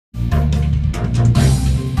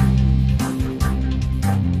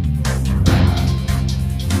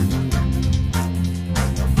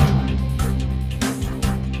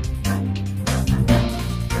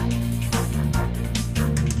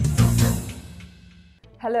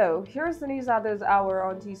Hello, here's the news at this hour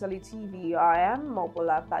on Tstv. I am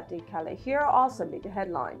Mobola Badekale. Here are some major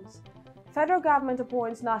headlines. Federal government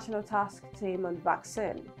appoints national task team on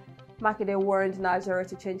vaccine. Makinde warned Nigeria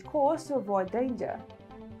to change course to avoid danger.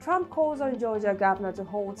 Trump calls on Georgia governor to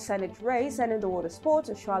hold Senate race, and in the world of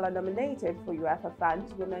sports, OSHOALA nominated for UEFA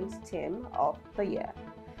Fans Women's Team of the Year.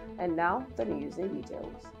 And now, the news in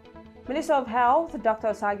details. Minister of Health, Dr.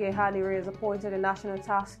 Osagie Ehanire, has appointed a national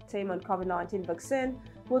task team on COVID-19 vaccine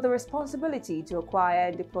with the responsibility to acquire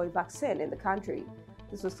and deploy vaccine in the country.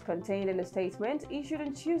 This was contained in a statement issued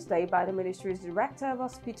on Tuesday by the ministry's Director of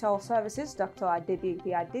Hospital Services, Dr. Adebimpe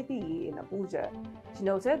Adebiyi, in Abuja. She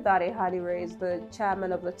noted that Ehanire is the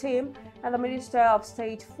chairman of the team, and the Minister of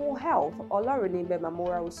State for Health, Olarinimbe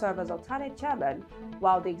Mamora, will serve as alternate chairman,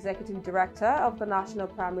 while the Executive Director of the National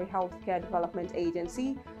Primary Healthcare Development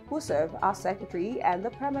Agency will serve as secretary, and the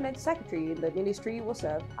permanent secretary in the ministry will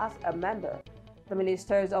serve as a member. The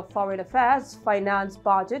Ministers of Foreign Affairs, Finance,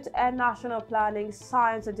 Budget, and National Planning,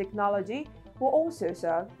 Science and Technology will also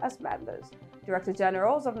serve as members. Director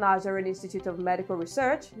Generals of Nigerian Institute of Medical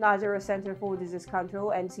Research, Nigeria Center for Disease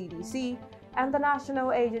Control (NCDC), and the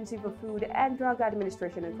National Agency for Food and Drug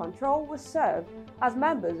Administration and Control will serve as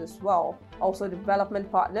members as well. Also,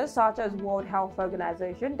 development partners such as World Health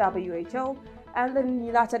Organization (WHO) and the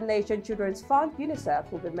United Nations Children's Fund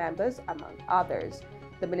 (UNICEF) will be members, among others.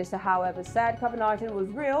 The minister, however, said COVID-19 was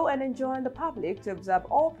real and enjoined the public to observe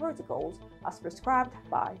all protocols as prescribed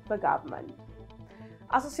by the government.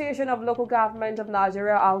 Association of Local Government of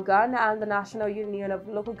Nigeria (ALGAN) and the National Union of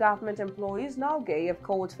Local Government Employees (NALGE) have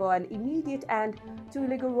called for an immediate end to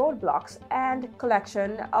illegal roadblocks and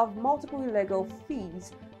collection of multiple illegal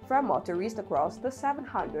fees from motorists across the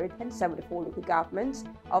 774 local governments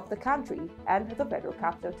of the country and the Federal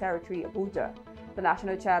Capital Territory, Abuja. The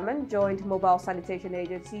national chairman, Joint Mobile Sanitation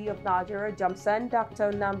Agency of Nigeria, JAMSAN,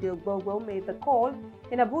 Dr. Nnamdi Ogbogbo, made the call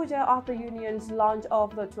in Abuja after the union's launch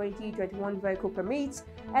of the 2021 vehicle permits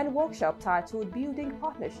and workshop titled Building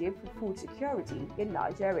Partnership for Food Security in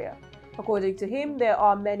Nigeria. According to him, there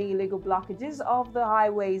are many illegal blockages of the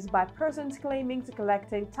highways by persons claiming to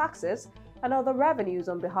collecting taxes and other revenues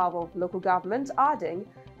on behalf of local governments, adding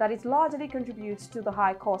that it largely contributes to the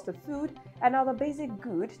high cost of food and other basic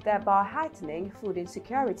goods, thereby heightening food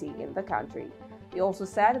insecurity in the country. He also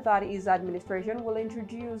said that his administration will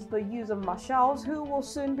introduce the use of marshals who will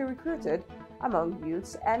soon be recruited among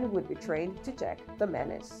youths and would be trained to check the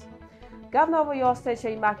menace. Governor of Oyo State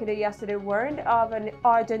Seyi Makinde yesterday warned of an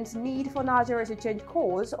urgent need for Nigeria to change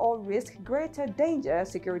course or risk greater danger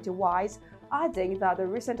security-wise, adding that the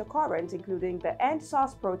recent occurrence, including the End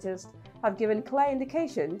SARS protest, have given clear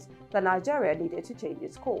indications that Nigeria needed to change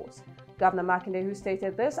its course. Governor Makinde, who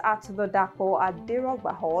stated this at the Dapo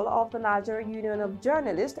Aderogba Hall of the Nigerian Union of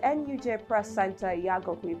Journalists (NUJ) Press Center,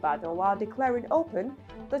 Yagoku, Ibadan, while declaring open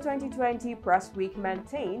the 2020 Press Week,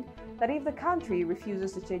 maintained that if the country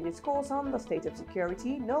refuses to change its course on the state of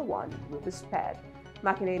security, no one will be spared.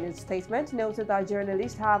 Makinde, in his statement, noted that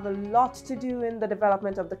journalists have a lot to do in the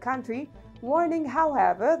development of the country, warning,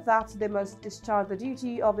 however, that they must discharge the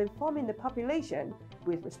duty of informing the population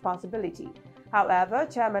with responsibility. However,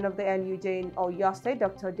 Chairman of the NUJ in Oyo State,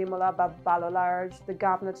 Dr. Demola Babalola, urged the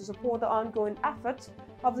governor to support the ongoing efforts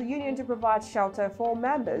of the union to provide shelter for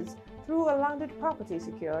members through a landed property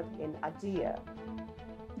secured in Adia.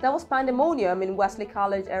 There was pandemonium in Wesley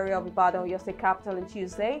College area of Ibadan, Oyo State capital, on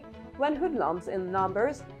Tuesday when hoodlums in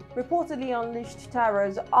numbers reportedly unleashed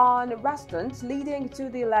terrors on residents, leading to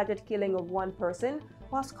the alleged killing of one person,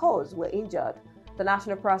 while scores were injured. The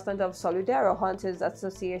national president of Solidero Hunters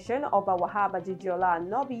Association, Oba Wahab Ajidiola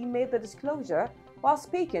Anobi, made the disclosure while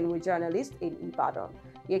speaking with journalists in Ibadan.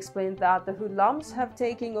 He explained that the hoodlums have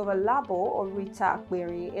taken over Labo, Orita,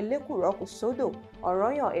 Kweri, Elekuro, Osodo,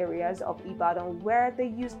 Oroyan areas of Ibadan, where they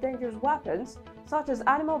use dangerous weapons such as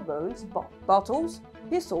animal bones, bottles,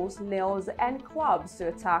 pistols, nails, and clubs to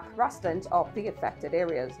attack residents of the affected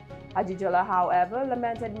areas. Ajidiola, however,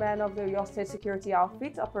 lamented men of the Oyo State security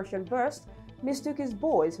outfit, Operation Burst, mistook his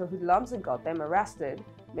boys for hoodlums and got them arrested.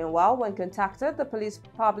 Meanwhile, when contacted, the police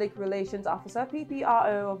public relations officer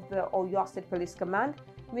 (PPRO) of the Oyo State Police Command,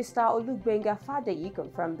 Mr. Olugbenga Fadeyi,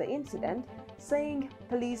 confirmed the incident, saying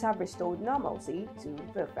police have restored normalcy to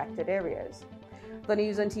the affected areas. The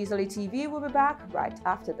news on Tstv will be back right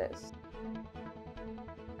after this.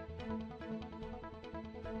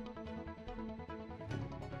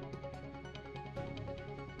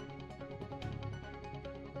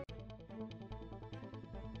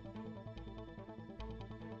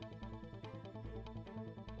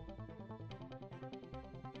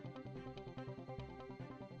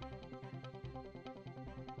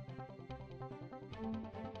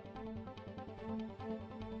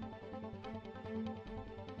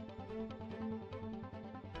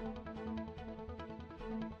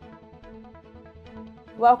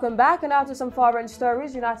 Welcome back, and now to some foreign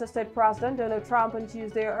stories. United States President Donald Trump on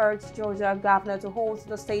Tuesday urged Georgia governor to halt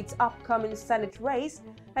the state's upcoming Senate race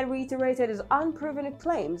and reiterated his unproven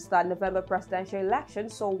claims that November presidential election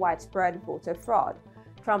saw widespread voter fraud.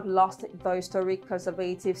 Trump lost the historic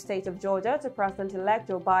conservative state of Georgia to President-elect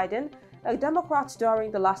Joe Biden, a Democrat,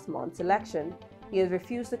 during the last month's election. He has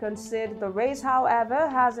refused to concede the race, however,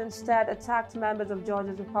 has instead attacked members of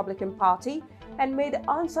Georgia's Republican Party and made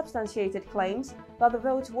unsubstantiated claims that the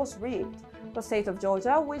vote was rigged. The state of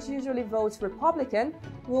Georgia, which usually votes Republican,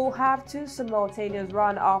 will have two simultaneous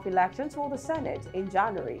runoff elections for the Senate in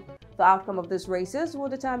January. The outcome of these races will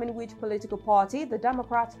determine which political party, the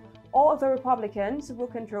Democrats or the Republicans, will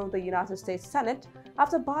control the United States Senate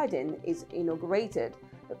after Biden is inaugurated.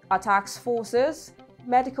 Attacks forces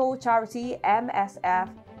medical charity MSF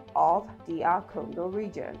of DR Congo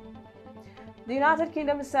region. The United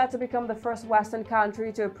Kingdom is set to become the first Western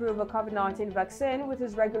country to approve a COVID-19 vaccine, with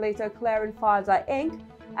its regulator clearing Pfizer Inc.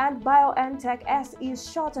 and BioNTech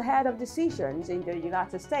SE's shot ahead of decisions in the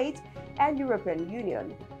United States and European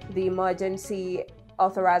Union. The emergency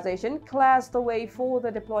authorization clears the way for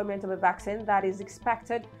the deployment of a vaccine that is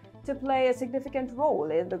expected to play a significant role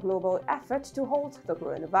in the global effort to halt the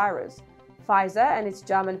coronavirus. Pfizer and its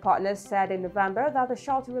German partners said in November that the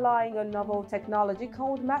shot, relying on novel technology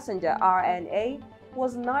called messenger RNA,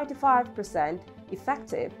 was 95%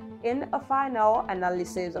 effective in a final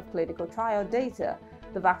analysis of clinical trial data.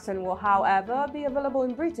 The vaccine will, however, be available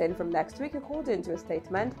in Britain from next week, according to a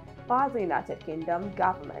statement by the United Kingdom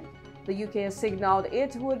government. The UK has signaled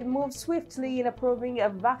it would move swiftly in approving a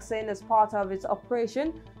vaccine as part of its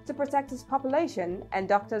operation to protect its population, and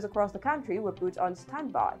doctors across the country were put on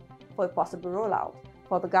standby for a possible rollout.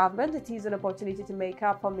 For the government, it is an opportunity to make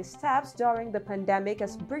up for missteps during the pandemic,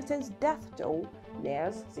 as Britain's death toll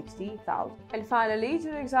nears 60,000. And finally, to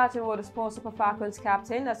the exciting world of sports, Super Falcons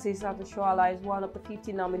captain OSHOALA is one of the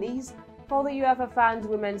 50 nominees for the UEFA Fans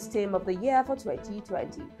Women's Team of the Year for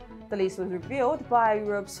 2020. The list was revealed by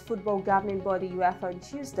Europe's football governing body UEFA on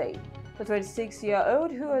Tuesday. The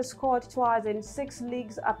 26-year-old, who has scored twice in 6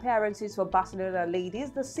 league appearances for Barcelona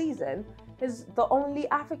ladies this season, is the only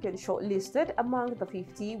African shortlisted among the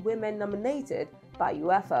 50 women nominated by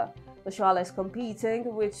UEFA. OSHOALA is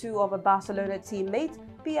competing with 2 of her Barcelona teammates,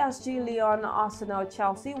 PSG, Lyon, Arsenal,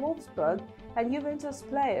 Chelsea, Wolfsburg, and Juventus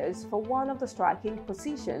players for one of the striking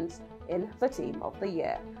positions in the Team of the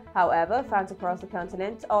Year. However, fans across the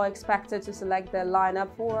continent are expected to select their lineup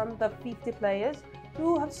from the 50 players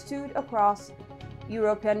who have stood across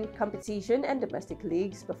European competition and domestic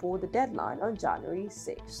leagues before the deadline on January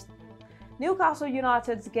 6th. Newcastle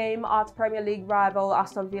United's game at Premier League rival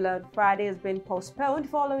Aston Villa on Friday has been postponed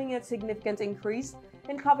following a significant increase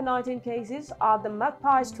in COVID-19 cases at the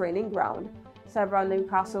Magpies training ground. Several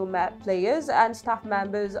Newcastle players and staff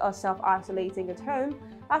members are self-isolating at home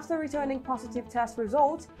after returning positive test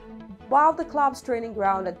results, while the club's training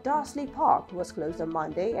ground at Dursley Park was closed on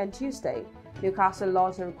Monday and Tuesday. Newcastle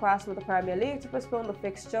lodged a request with the Premier League to postpone the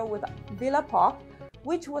fixture with Villa Park,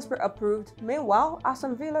 which was approved. Meanwhile,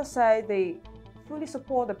 Aston Villa say they fully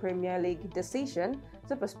support the Premier League decision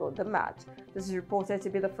to postpone the match. This is reported to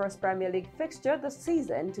be the first Premier League fixture this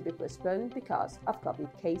season to be postponed because of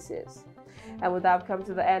COVID cases. And with that, come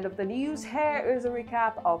to the end of the news. Here is a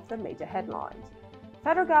recap of the major headlines.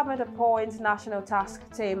 Federal government appoints national task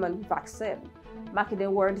team on vaccine. MAKINDE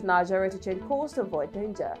warned Nigeria to change course to avoid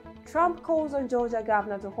danger. Trump calls on Georgia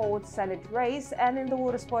governor to hold Senate race. And in the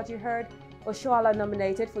water sport, you heard OSHOALA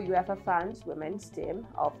nominated for UEFA Fans Women's Team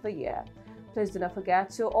of the Year. Please do not forget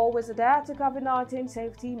to always adhere to COVID-19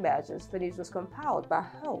 safety measures. The news was compiled by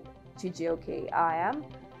HALT to GOVT. I am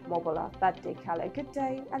Mobola Badekale. Good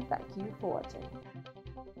day and thank you for watching.